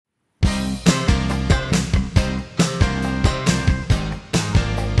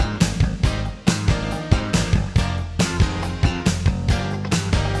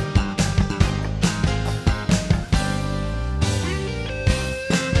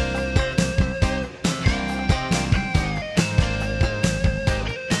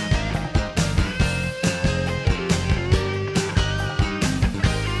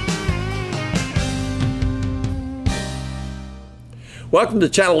Welcome to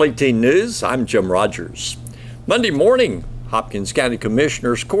Channel 18 News. I'm Jim Rogers. Monday morning, Hopkins County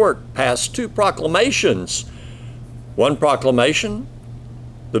Commissioners Court passed two proclamations. One proclamation,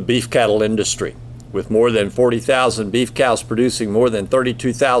 the beef cattle industry. With more than 40,000 beef cows producing more than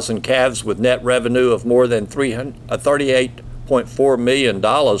 32,000 calves with net revenue of more than $38.4 million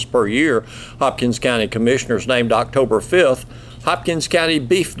per year, Hopkins County Commissioners named October 5th Hopkins County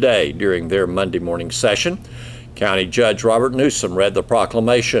Beef Day during their Monday morning session. County Judge Robert Newsom read the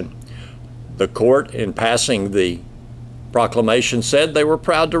proclamation. The court, in passing the proclamation, said they were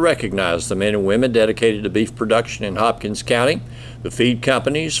proud to recognize the men and women dedicated to beef production in Hopkins County, the feed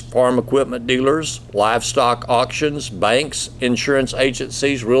companies, farm equipment dealers, livestock auctions, banks, insurance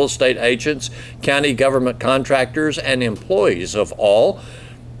agencies, real estate agents, county government contractors, and employees of all.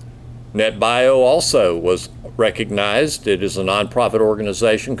 NetBio also was recognized. It is a nonprofit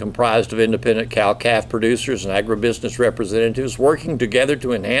organization comprised of independent cow-calf producers and agribusiness representatives working together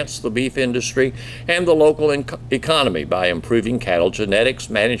to enhance the beef industry and the local economy by improving cattle genetics,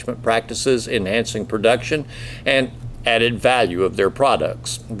 management practices, enhancing production, and added value of their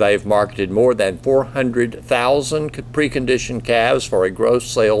products. They've marketed more than 400,000 preconditioned calves for a gross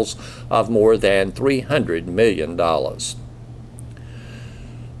sales of more than $300 million.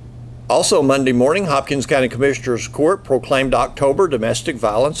 Also Monday morning, Hopkins County Commissioners Court proclaimed October Domestic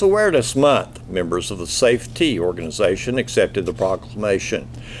Violence Awareness Month. Members of the Ch.18 organization accepted the proclamation.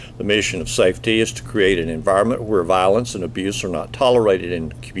 The mission of Ch.18 is to create an environment where violence and abuse are not tolerated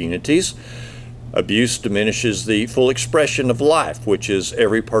in communities. Abuse diminishes the full expression of life, which is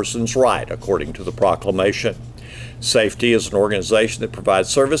every person's right, according to the proclamation. Ch.18 is an organization that provides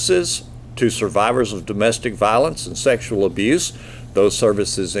services to survivors of domestic violence and sexual abuse. Those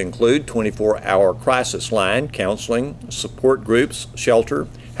services include 24-hour crisis line, counseling, support groups, shelter,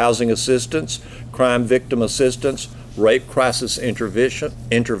 housing assistance, crime victim assistance, rape crisis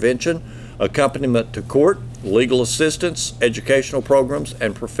intervention, accompaniment to court, legal assistance, educational programs,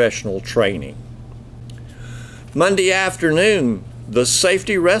 and professional training. Monday afternoon, the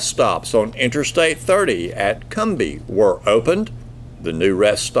safety rest stops on Interstate 30 at Cumbie were opened. The new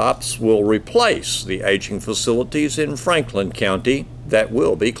rest stops will replace the aging facilities in Franklin County that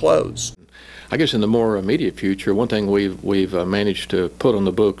will be closed. I guess in the more immediate future, one thing we've managed to put on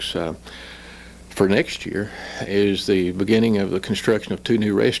the books for next year is the beginning of the construction of two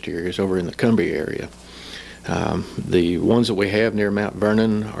new rest areas over in the Cumbie area. The ones that we have near Mount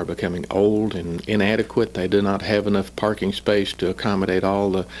Vernon are becoming old and inadequate. They do not have enough parking space to accommodate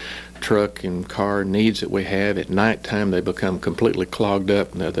all the truck and car needs that we have. At nighttime, they become completely clogged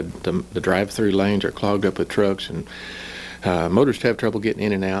up. The drive-through lanes are clogged up with trucks, and motorists have trouble getting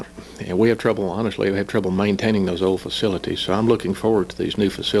in and out. And we have trouble, honestly, we have trouble maintaining those old facilities. So I'm looking forward to these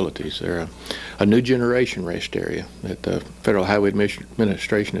new facilities. They're a new generation rest area that the Federal Highway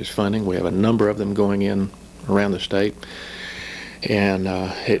Administration is funding. We have a number of them going in around the state. And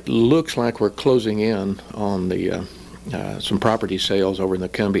it looks like we're closing in on the some property sales over in the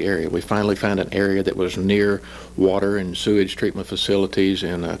Cumbie area. We finally found an area that was near water and sewage treatment facilities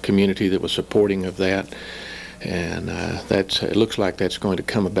and a community that was supporting of that. And it looks like that's going to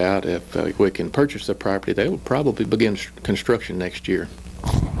come about. If we can purchase the property, they will probably begin construction next year.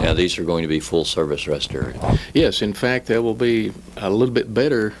 Now these are going to be full-service rest areas? Yes, in fact, they will be a little bit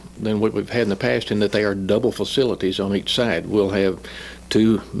better than what we've had in the past in that they are double facilities on each side. We'll have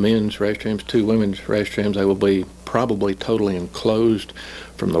two men's restrooms, two women's restrooms. They will be probably totally enclosed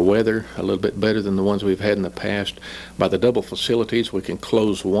from the weather, a little bit better than the ones we've had in the past. By the double facilities, we can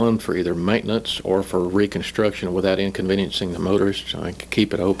close one for either maintenance or for reconstruction without inconveniencing the motorists. So I can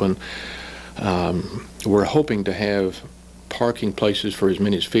keep it open. We're hoping to have parking places for as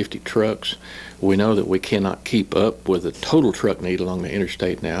many as 50 trucks. We know that we cannot keep up with the total truck need along the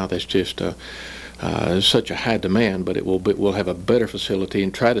interstate now. That's just such a high demand, but we'll have a better facility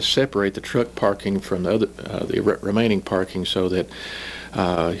and try to separate the truck parking from the remaining parking so that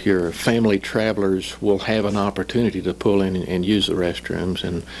your family travelers will have an opportunity to pull in and use the restrooms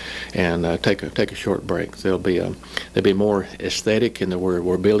and take a short break. They'll be more aesthetic, and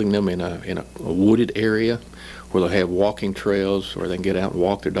we're building them in a wooded area where they'll have walking trails where they can get out and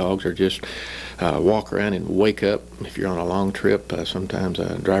walk their dogs or just walk around and wake up. If you're on a long trip, sometimes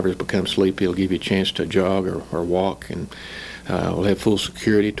drivers become sleepy. It'll give you a chance to jog or walk, and we'll have full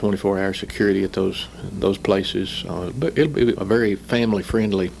security, 24-hour security at those places. But it'll be a very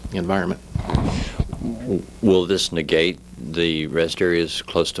family-friendly environment. Will this negate the rest areas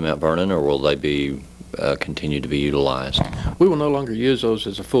close to Mount Vernon, or will they be continue to be utilized? We will no longer use those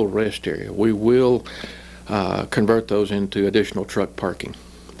as a full rest area. We will convert those into additional truck parking.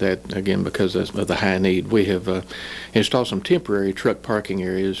 that, again, because of the high need. We have installed some temporary truck parking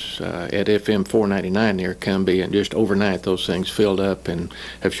areas at FM 499 near Cumbie, and just overnight those things filled up and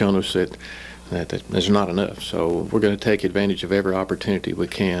have shown us that there's not enough. So we're going to take advantage of every opportunity we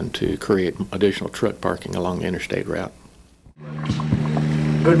can to create additional truck parking along the interstate route.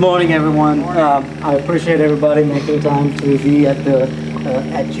 Good morning, everyone. I appreciate everybody making time to be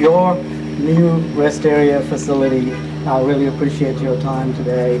at your new rest area facility. I really appreciate your time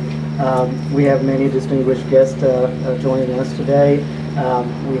today. We have many distinguished guests joining us today.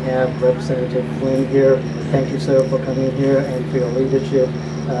 We have Representative Flynn here. Thank you, sir, for coming here and for your leadership.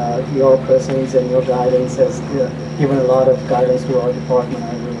 Your presence and your guidance has given a lot of guidance to our department.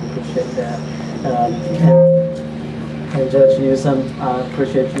 I really appreciate that. And Judge Newsom, I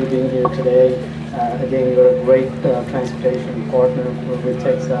appreciate you being here today. Again, you're a great transportation partner with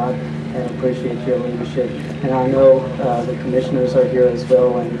TxDOT, and appreciate your leadership. And I know the commissioners are here as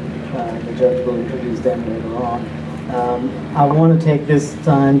well, and the judge will introduce them later on. I want to take this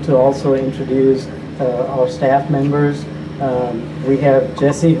time to also introduce our staff members. We have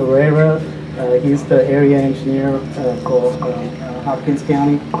Jesse Herrera. He's the area engineer for Hopkins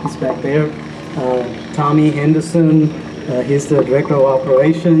County. He's back there. Tommy Henderson, he's the director of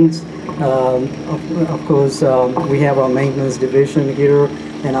operations. Of course, we have our maintenance division here,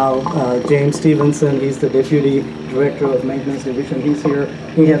 and our James Stevenson, he's the deputy director of maintenance division. He's here.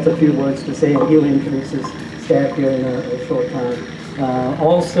 He has a few words to say, and he'll introduce his staff here in a short time.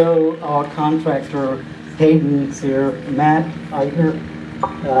 Also, our contractor Hayden's here. Matt, are you here?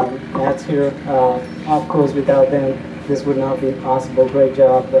 Matt's here. Of course, without them, this would not be possible. Great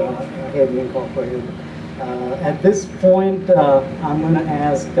job, Hayden Incorporated. At this point, I'm going to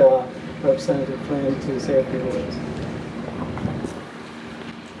ask Representative Flynn to say a few words.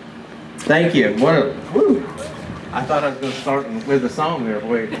 Thank you. I thought I was going to start with a song there,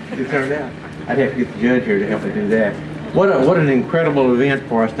 boy. It turned out I'd have to get the judge here to help me do that. What an incredible event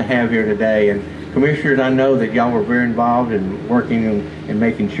for us to have here today. And Commissioners, I know that y'all were very involved in working and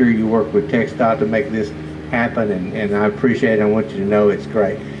making sure you work with TxDOT to make this happen, and I appreciate it. I want you to know it's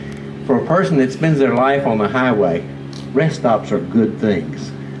great. For a person that spends their life on the highway, rest stops are good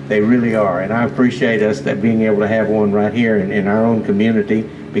things. They really are, and I appreciate us that being able to have one right here in our own community,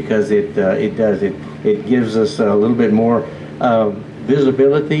 because it gives us a little bit more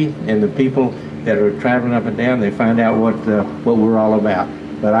visibility, and the people that are traveling up and down, they find out what we're all about.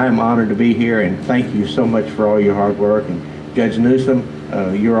 But I am honored to be here, and thank you so much for all your hard work. And Judge Newsom,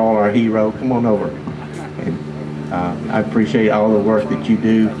 you're all our hero. Come on over. And I appreciate all the work that you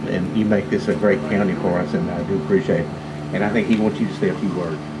do, and you make this a great county for us, and I do appreciate it. And I think he wants you to say a few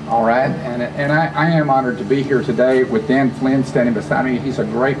words. All right, and I am honored to be here today with Dan Flynn standing beside me. He's a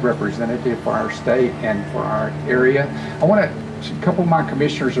great representative for our state and for our area. A couple of my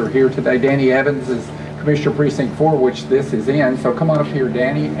commissioners are here today. Danny Evans is Commissioner Precinct 4, which this is in, so come on up here,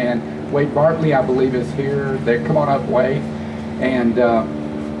 Danny. And Wade Bartley, I believe, is here. Come on up, Wade. And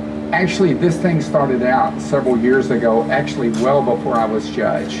actually, this thing started out several years ago, actually well before I was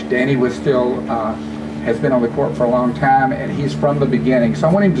judge. Danny was still, has been on the court for a long time, and he's from the beginning. So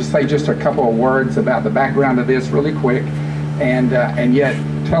I want him to say just a couple of words about the background of this really quick, and yet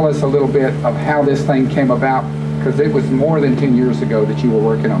tell us a little bit of how this thing came about, because it was more than 10 years ago that you were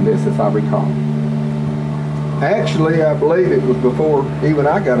working on this, as I recall. Actually, I believe it was before even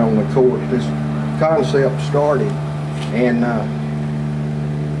I got on the court this concept started, and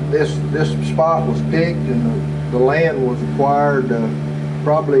this spot was picked, and the land was acquired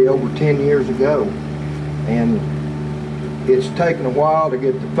probably over 10 years ago, and it's taken a while to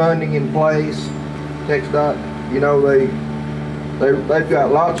get the funding in place. TxDOT, you know, they've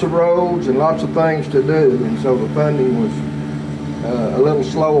got lots of roads and lots of things to do, and so the funding was a little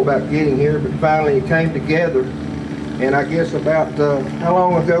slow about getting here, but finally it came together. And I guess about how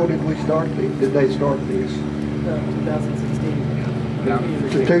long ago did we start this? Did they start this?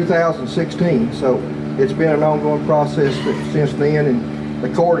 2016. 2016. So it's been an ongoing process since then, and the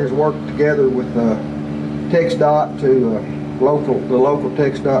court has worked together with TxDOT to the local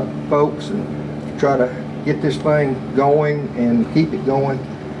TxDOT folks, and try to get this thing going and keep it going.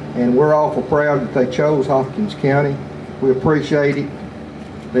 And we're awful proud that they chose Hopkins County. We appreciate it,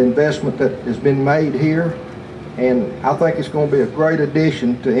 the investment that has been made here, and I think it's going to be a great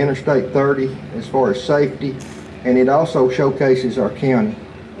addition to Interstate 30 as far as safety, and it also showcases our county.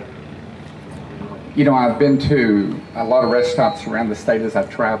 You know, I've been to a lot of rest stops around the state as I've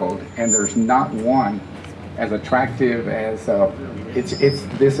traveled, and there's not one as attractive as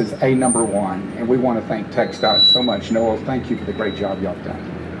this is a number one, and we want to thank TxDOT so much. Noel, thank you for the great job y'all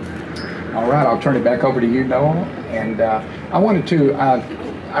done. All right, I'll turn it back over to you, Noel. And I wanted to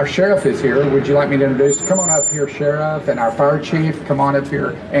our sheriff is here. Would you like me to introduce? Come on up here, Sheriff, and our fire chief. Come on up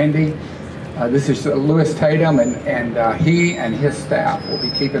here, Andy. This is Lewis Tatum, and he and his staff will be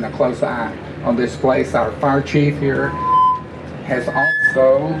keeping a close eye on this place. Our fire chief here has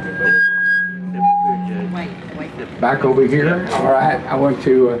also, back over here. All right, I want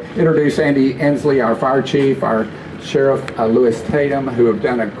to introduce Andy Ensley, our fire chief, our Sheriff Lewis Tatum, who have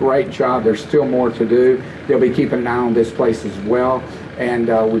done a great job. There's still more to do. They'll be keeping an eye on this place as well. And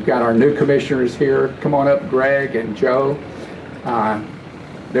we've got our new commissioners here. Come on up, Greg and Joe.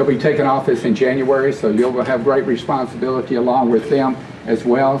 They'll be taking office in January, so you'll have great responsibility along with them as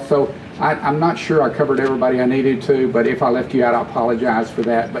well. So I'm not sure I covered everybody I needed to, but if I left you out, I apologize for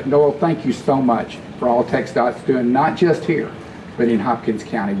that. But Noel, thank you so much for all TxDOT's doing, not just here, but in Hopkins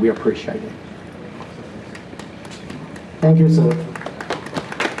County. We appreciate it. Thank you, sir.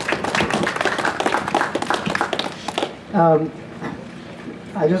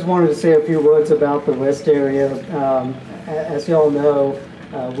 I just wanted to say a few words about the West area. As you all know,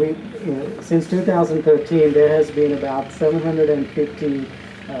 since 2013, there has been about 750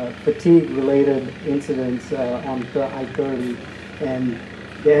 fatigue-related incidents on I-30, and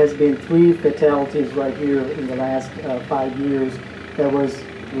there has been 3 fatalities right here in the last 5 years that was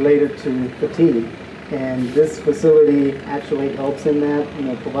related to fatigue. And this facility actually helps in that,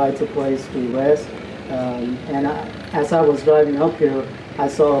 provides a place to rest. As I was driving up here, I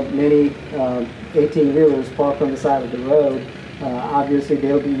saw many 18-wheelers parked on the side of the road. Obviously,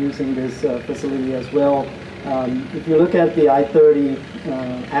 they'll be using this facility as well. If you look at the I-30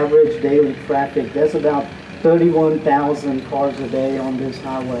 average daily traffic, there's about 31,000 cars a day on this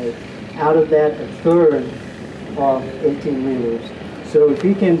highway. Out of that, a third are 18-wheelers. So if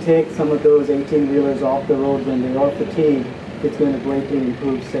we can take some of those 18-wheelers off the road when they are fatigued, it's going to greatly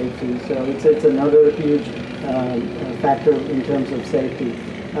improve safety. So it's another huge factor in terms of safety.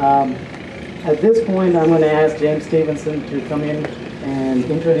 At this point, I'm going to ask James Stevenson to come in and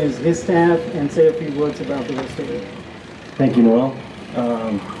introduce his staff and say a few words about the rest of it. Thank you, Noel.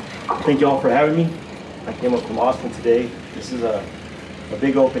 Thank you all for having me. I came up from Austin today. This is a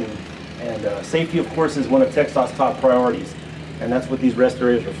big opening, and safety, of course, is one of TxDOT's top priorities. And that's what these rest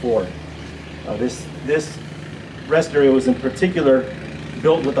areas are for. This rest area was in particular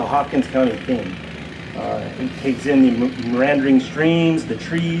built with the Hopkins County theme. It takes in the meandering streams, the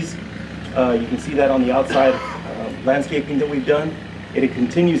trees. You can see that on the outside landscaping that we've done. It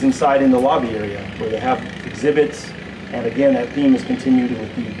continues inside in the lobby area where they have exhibits. And again, that theme is continued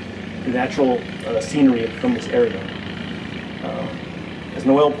with the natural scenery from this area. As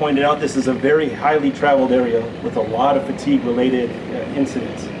Noel pointed out, this is a very highly traveled area with a lot of fatigue-related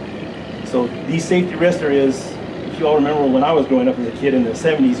incidents. So these safety rest areas, if you all remember when I was growing up as a kid in the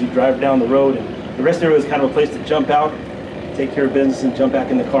 70s, you'd drive down the road and the rest area was kind of a place to jump out, take care of business, and jump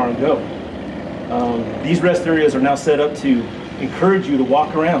back in the car and go. These rest areas are now set up to encourage you to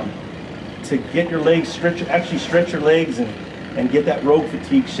walk around, to get your legs actually stretch your legs and get that road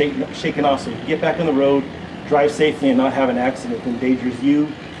fatigue shaken off so you can get back on the road, drive safely and not have an accident that endangers you,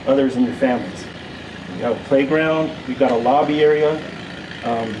 others, and your families. We have a playground, we've got a lobby area.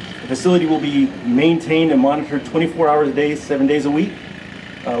 The facility will be maintained and monitored 24 hours a day, 7 days a week.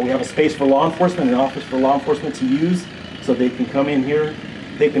 We have a space for law enforcement, an office for law enforcement to use so they can come in here.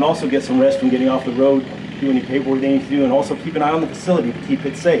 They can also get some rest from getting off the road, do any paperwork they need to do, and also keep an eye on the facility to keep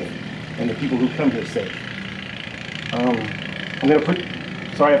it safe and the people who come here safe. I'm going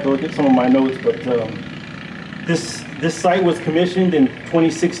to sorry I have to look at some of my notes, but this site was commissioned in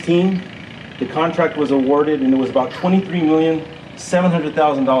 2016. The contract was awarded and it was about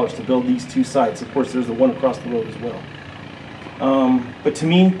 $23,700,000 to build these 2 sites. Of course, there's the one across the road as well. But to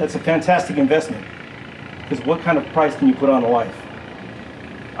me, that's a fantastic investment because what kind of price can you put on a life?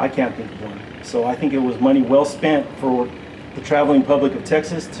 I can't think of one. So I think it was money well spent for the traveling public of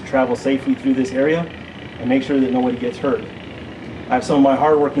Texas to travel safely through this area and make sure that nobody gets hurt. I have some of my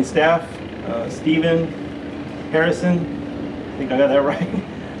hardworking staff, Stephen, Harrison, I think I got that right.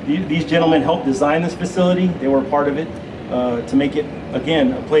 These gentlemen helped design this facility. They were a part of it to make it,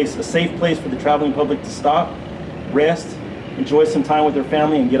 again, a safe place for the traveling public to stop, rest, enjoy some time with their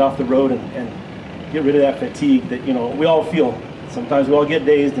family, and get off the road and get rid of that fatigue that we all feel. Sometimes we all get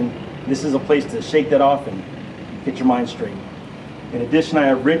dazed, and this is a place to shake that off and get your mind straight. In addition, I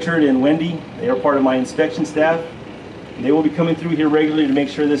have Richard and Wendy. They are part of my inspection staff. They will be coming through here regularly to make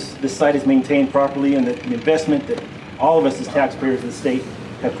sure this site is maintained properly and that the investment that all of us as taxpayers of the state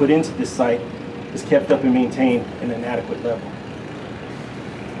have put into this site is kept up and maintained in an adequate level.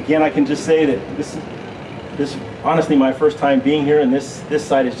 Again, I can just say that this is honestly my first time being here, and this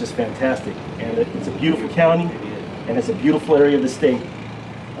site is just fantastic. And it's a beautiful county, and it's a beautiful area of the state.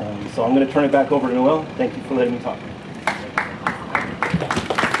 So I'm going to turn it back over to Noel. Thank you for letting me talk.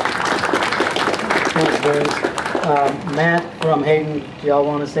 Thanks, Bruce. Matt from Hayden, do y'all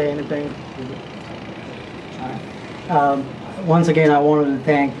want to say anything? All right. Once again, I wanted to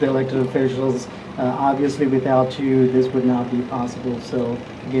thank the elected officials. Obviously, without you, this would not be possible. So,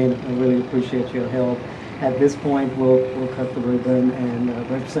 again, I really appreciate your help. At this point, we'll cut the ribbon, and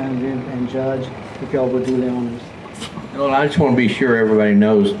Representative and Judge, if y'all would do the honors. Well, I just want to be sure everybody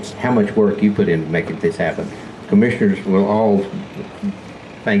knows how much work you put in to making this happen. Commissioners will all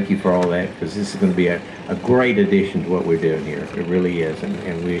thank you for all that, because this is going to be a great addition to what we're doing here. It really is,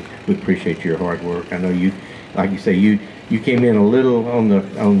 and we appreciate your hard work. I know you, like you say, you came in a little in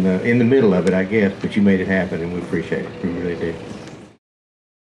the middle of it, I guess, but you made it happen, and we appreciate it. We really do.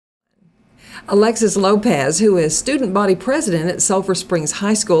 Alexis Lopez, who is student body president at Sulphur Springs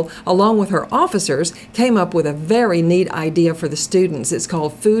High School, along with her officers, came up with a very neat idea for the students. It's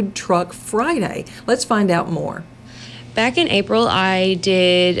called Food Truck Friday. Let's find out more. Back in April, I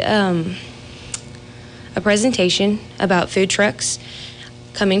did a presentation about food trucks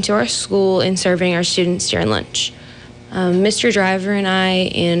coming to our school and serving our students during lunch. Mr. Driver and I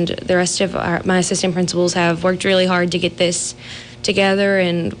and the rest of my assistant principals have worked really hard to get this together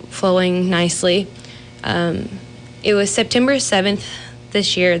and flowing nicely. It was September 7th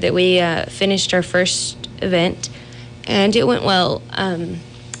this year that we finished our first event, and it went well. A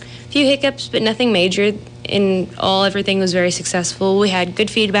few hiccups, but nothing major. In all, everything was very successful. We had good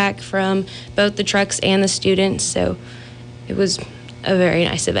feedback from both the trucks and the students, so it was a very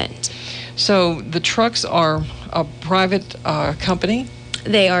nice event. So the trucks are a private company?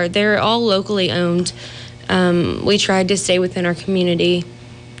 They are. They're all locally owned. We tried to stay within our community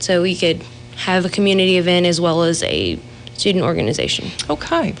so we could have a community event as well as a student organization.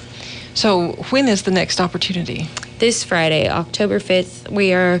 Okay. So when is the next opportunity? This Friday, October 5th,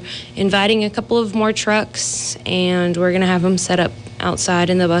 we are inviting a couple of more trucks, and we're going to have them set up outside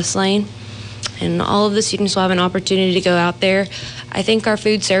in the bus lane. And all of the students will have an opportunity to go out there. I think our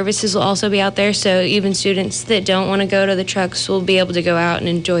food services will also be out there, so even students that don't want to go to the trucks will be able to go out and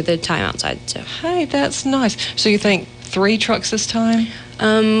enjoy the time outside. So. Hey, that's nice. So you think 3 trucks this time?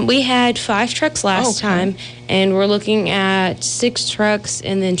 We had 5 trucks last time, and we're looking at 6 trucks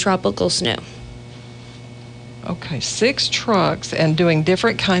and then tropical snow. Okay, 6 trucks and doing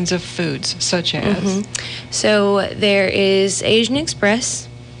different kinds of foods, such as? So there is Asian Express,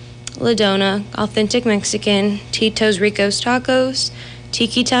 Ladona, Authentic Mexican, Tito's Rico's Tacos,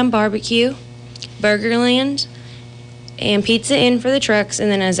 Tiki Time Barbecue, Burgerland, and Pizza Inn for the trucks,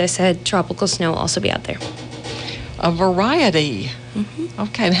 and then, as I said, Tropical Snow will also be out there. A variety.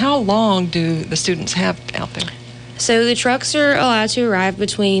 Okay, and how long do the students have out there? So the trucks are allowed to arrive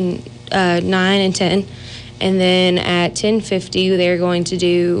between 9 and 10, and then at 10:50 they're going to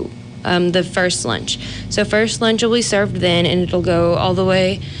do the first lunch. So first lunch will be served then, and it'll go all the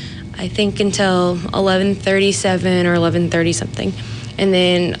way, I think, until 11:37 or 11:30 something. And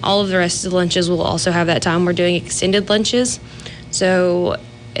then all of the rest of the lunches will also have that time. We're doing extended lunches, so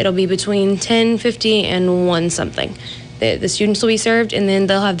it'll be between 10:50 and 1 something. The students will be served, and then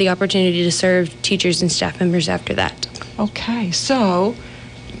they'll have the opportunity to serve teachers and staff members after that. Okay, so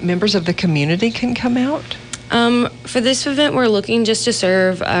members of the community can come out? For this event, we're looking just to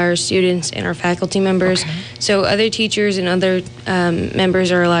serve our students and our faculty members. Okay. So other teachers and other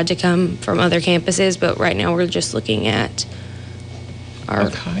members are allowed to come from other campuses, but right now we're just looking at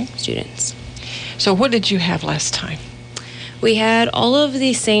our students. So what did you have last time? We had all of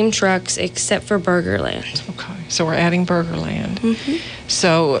the same trucks except for Burgerland. Okay, so we're adding Burgerland.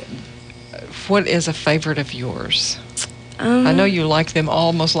 So what is a favorite of yours? I know you like them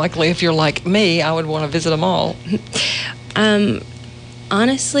all. Most likely, if you're like me, I would want to visit them all.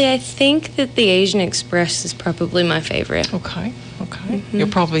 Honestly, I think that the Asian Express is probably my favorite. Okay. You're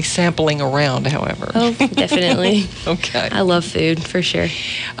probably sampling around, however. Oh, definitely. Okay. I love food, for sure.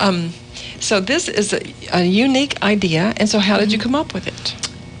 So this is a unique idea, and so how did you come up with it?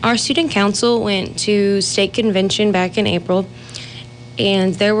 Our student council went to state convention back in April,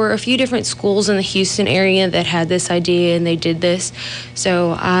 and there were a few different schools in the Houston area that had this idea, and they did this.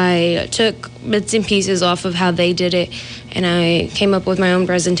 So I took bits and pieces off of how they did it, and I came up with my own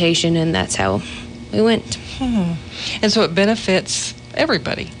presentation, and that's how we went. And so it benefits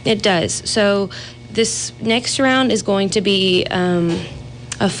everybody. It does. So this next round is going to be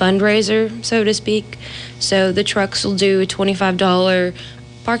a fundraiser, so to speak. So the trucks will do a $25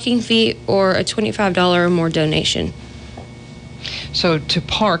 parking fee or a $25 or more donation. So to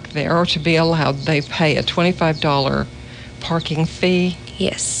park there or to be allowed, they pay a $25 parking fee?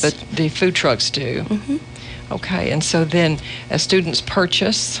 Yes. But the food trucks do? Okay, and so then as students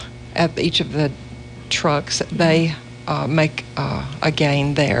purchase at each of the trucks, they make a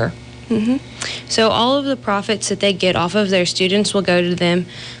gain there. So all of the profits that they get off of their students will go to them.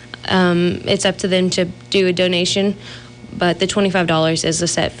 It's up to them to do a donation, but the $25 is a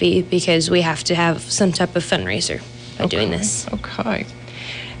set fee because we have to have some type of fundraiser by doing this. Okay.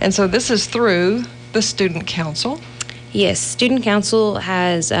 And so this is through the Student Council? Yes, Student Council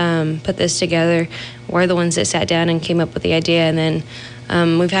has put this together. We're the ones that sat down and came up with the idea, and then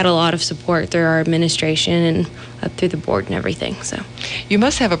we've had a lot of support through our administration and up through the board and everything. So you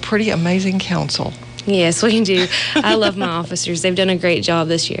must have a pretty amazing council. Yes, we do. I love my officers. They've done a great job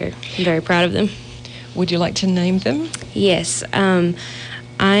this year. I'm very proud of them. Would you like to name them? Yes. I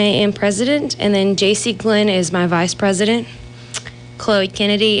am president, and then J.C. Glenn is my vice president. Chloe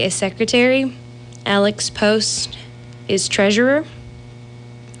Kennedy is secretary. Alex Post is treasurer.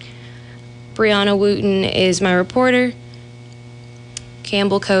 Brianna Wooten is my reporter.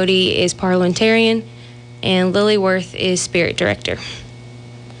 Campbell Cody is parliamentarian. And Lily Worth is spirit director.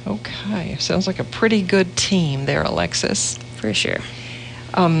 Okay, sounds like a pretty good team there, Alexis. For sure.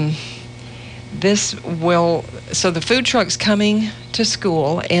 So the food truck's coming to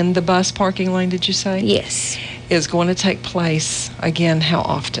school, and the bus parking lane, did you say? Yes. Is going to take place, again, how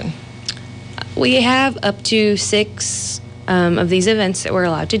often? We have up to 6 of these events that we're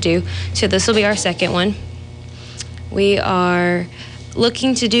allowed to do, so this will be our second one. We are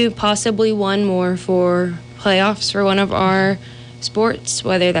looking to do possibly one more for playoffs for one of our sports,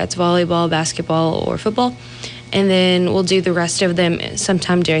 whether that's volleyball, basketball, or football, and then we'll do the rest of them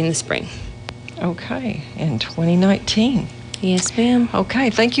sometime during the spring. Okay, in 2019. Yes, ma'am. Okay,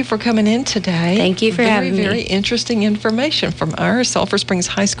 thank you for coming in today. Thank you for having me. Very interesting information from our Sulphur Springs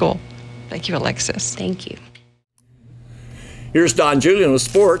High School. Thank you, Alexis. Thank you. Here's Don Julian with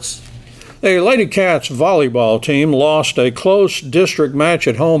sports. The Lady Cats volleyball team lost a close district match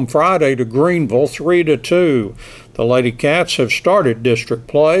at home Friday to Greenville 3-2. The Lady Cats have started district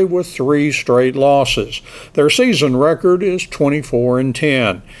play with 3 straight losses. Their season record is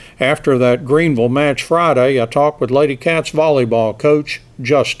 24-10. After that Greenville match Friday, I talked with Lady Cats volleyball coach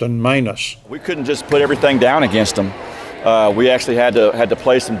Justin Manus. We couldn't just put everything down against them. We actually had to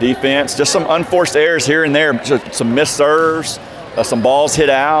play some defense, just some unforced errors here and there, just some missed serves. Some balls hit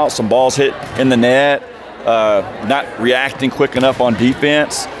out, some balls hit in the net, not reacting quick enough on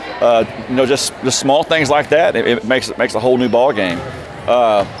defense. Just small things like that. It makes a whole new ball game.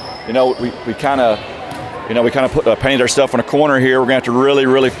 We kind of painted ourselves in a corner here. We're gonna have to really,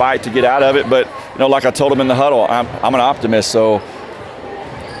 really fight to get out of it. But like I told them in the huddle, I'm an optimist, so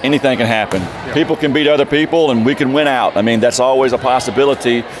anything can happen. Yeah. People can beat other people, and we can win out. I mean, that's always a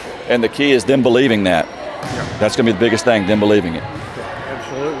possibility, and the key is them believing that. Yeah. That's going to be the biggest thing, them believing it.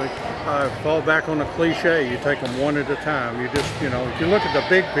 Absolutely. Fall back on the cliche, you take them one at a time. You just, if you look at the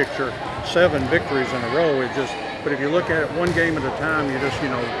big picture, 7 victories in a row, but if you look at it one game at a time, you just,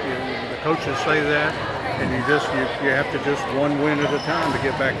 the coaches say that, and you have to just one win at a time to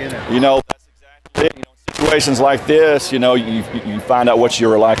get back in it. That's exactly it. In situations like this, you find out what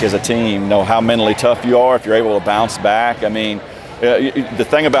you're like as a team, how mentally tough you are, if you're able to bounce back. I mean, the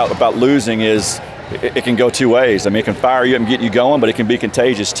thing about losing is, it can go 2 ways. I mean, it can fire you up and get you going, but it can be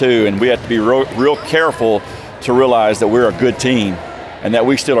contagious too. And we have to be real careful to realize that we're a good team and that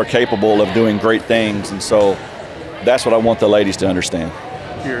we still are capable of doing great things. And so that's what I want the ladies to understand.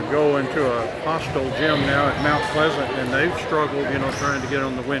 You're going to a hostile gym now at Mount Pleasant, and they've struggled, trying to get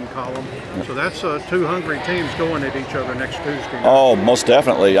on the win column. So that's 2 hungry teams going at each other next Tuesday night. Oh, most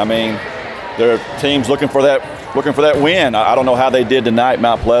definitely. I mean, there are teams looking for that win. I don't know how they did tonight,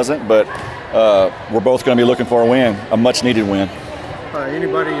 Mount Pleasant, but we're both going to be looking for a win, a much-needed win.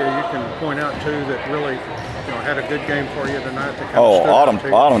 Anybody you can point out to that really had a good game for you tonight?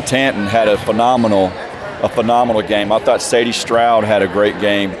 Autumn Tanton had a phenomenal game. I thought Sadie Stroud had a great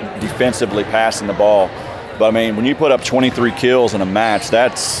game defensively passing the ball. But I mean, when you put up 23 kills in a match,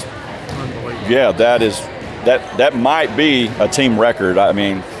 that's unbelievable. Yeah, that might be a team record. I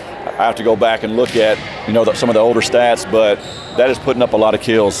mean, I have to go back and look at some of the older stats, but that is putting up a lot of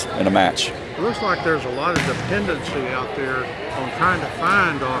kills in a match. It looks like there's a lot of dependency out there on trying to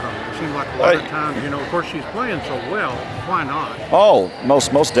find Autumn. It seems like a lot of times, of course she's playing so well, why not? Oh,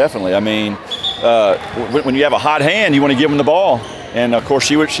 most definitely. I mean, when you have a hot hand, you want to give them the ball. And of course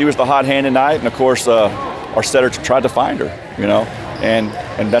she was the hot hand tonight, and of course our setter tried to find her,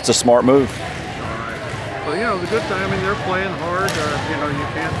 and that's a smart move. Well, the good thing, I mean, they're playing hard. You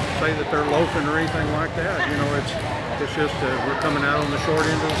can't say that they're loafing or anything like that. It's just we're coming out on the short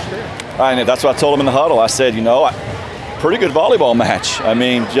end of the stick. That's what I told them in the huddle. I said, pretty good volleyball match. I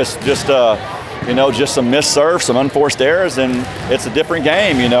mean, just just some missed serves, some unforced errors, and it's a different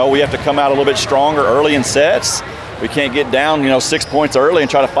game. We have to come out a little bit stronger early in sets. We can't get down, 6 points early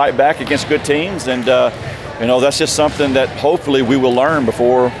and try to fight back against good teams. And, that's just something that hopefully we will learn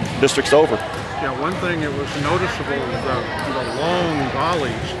before district's over. Yeah, one thing that was noticeable was the long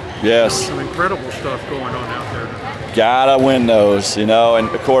volleys. Yes. Some incredible stuff going on out there tonight. Gotta win those, and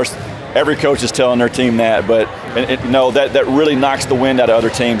of course, every coach is telling their team that, but that really knocks the wind out of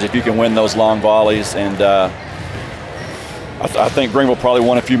other teams if you can win those long volleys. And I think Greenville probably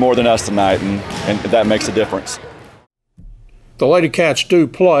won a few more than us tonight, and that makes a difference. The Lady Cats do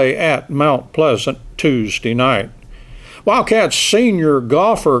play at Mount Pleasant Tuesday night. Wildcats senior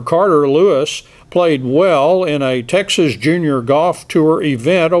golfer Carter Lewis played well in a Texas Junior Golf Tour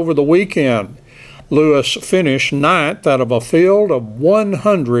event over the weekend. Lewis finished 9th out of a field of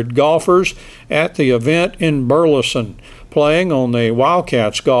 100 golfers at the event in Burleson. Playing on the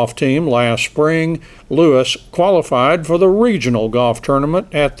Wildcats golf team last spring, Lewis qualified for the regional golf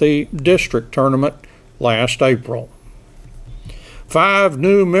tournament at the district tournament last April. 5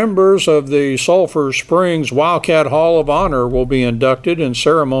 new members of the Sulphur Springs Wildcat Hall of Honor will be inducted in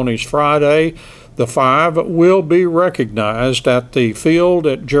ceremonies Friday. The 5 will be recognized at the field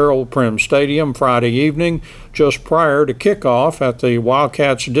at Gerald Prim Stadium Friday evening, just prior to kickoff at the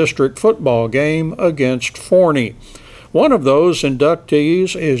Wildcats district football game against Forney. One of those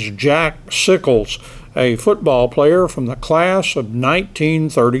inductees is Jack Sickles, a football player from the class of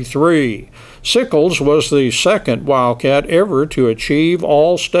 1933. Sickles was the second Wildcat ever to achieve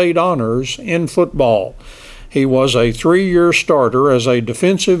all-state honors in football. He was a 3-year starter as a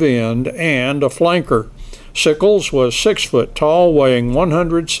defensive end and a flanker. Sickles was 6 foot tall, weighing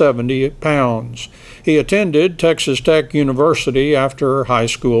 170 pounds. He attended Texas Tech University after high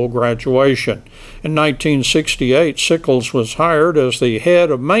school graduation. In 1968, Sickles was hired as the head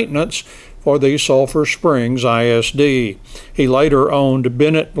of maintenance for the Sulphur Springs ISD. He later owned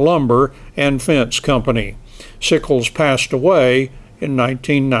Bennett Lumber and Fence Company. Sickles passed away in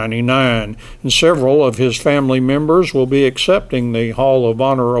 1999, and several of his family members will be accepting the Hall of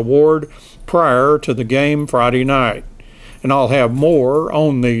Honor award prior to the game Friday night. And I'll have more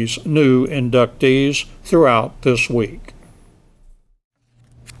on these new inductees throughout this week.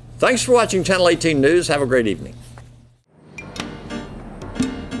 Thanks for watching Channel 18 News. Have a great evening.